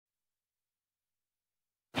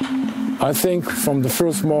I think from the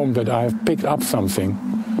first moment that I have picked up something,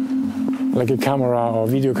 like a camera or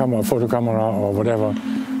video camera, photo camera or whatever,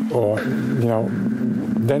 or, you know,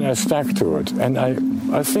 then I stuck to it. And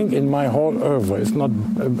I think in my whole oeuvre it's not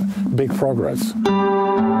a big progress.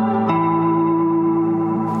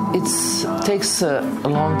 It takes a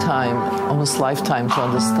long time, almost lifetime, to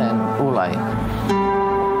understand Ulay.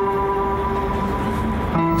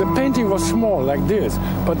 The painting was small like this,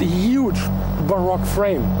 but the huge Baroque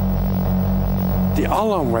frame. The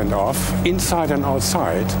alarm went off inside and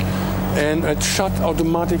outside, and it shut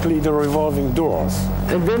automatically the revolving doors.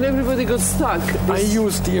 And when everybody got stuck... I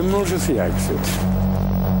used the emergency exit.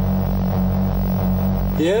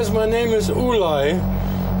 Yes, my name is Ulay.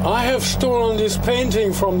 I have stolen this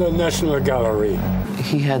painting from the National Gallery.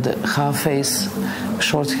 He had a half face,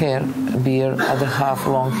 short hair, beard, other half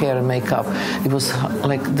long hair and makeup. It was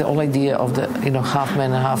like the whole idea of the, you know, half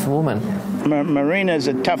man and half woman. Marina is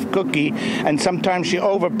a tough cookie, and sometimes she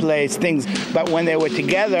overplays things. But when they were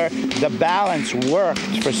together, the balance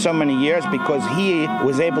worked for so many years because he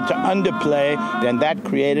was able to underplay, and that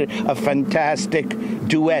created a fantastic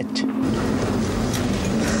duet.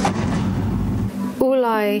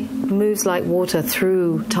 Ulay moves like water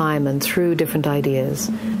through time and through different ideas,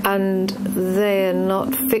 and they're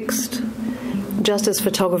not fixed, just as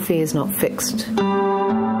photography is not fixed.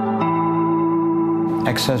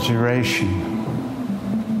 Exaggeration.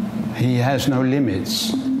 He has no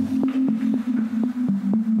limits.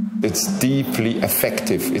 It's deeply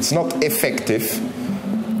effective. It's not effective.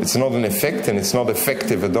 It's not an effect, and it's not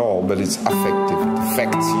effective at all, but it's affective. It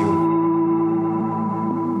affects you.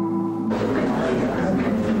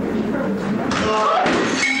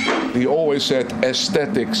 He always said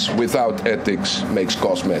aesthetics without ethics makes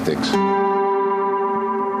cosmetics.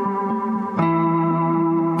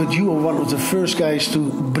 But you are one of the first guys to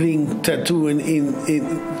bring tattoo in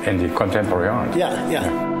the contemporary art. Yeah, yeah.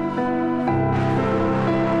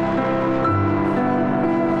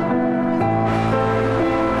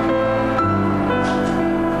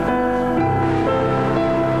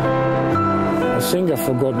 I think I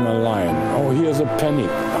forgot my line. Oh, here's a penny.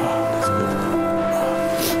 That's good.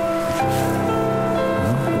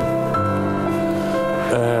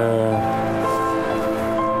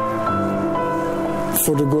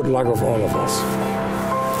 For the good luck of all of us.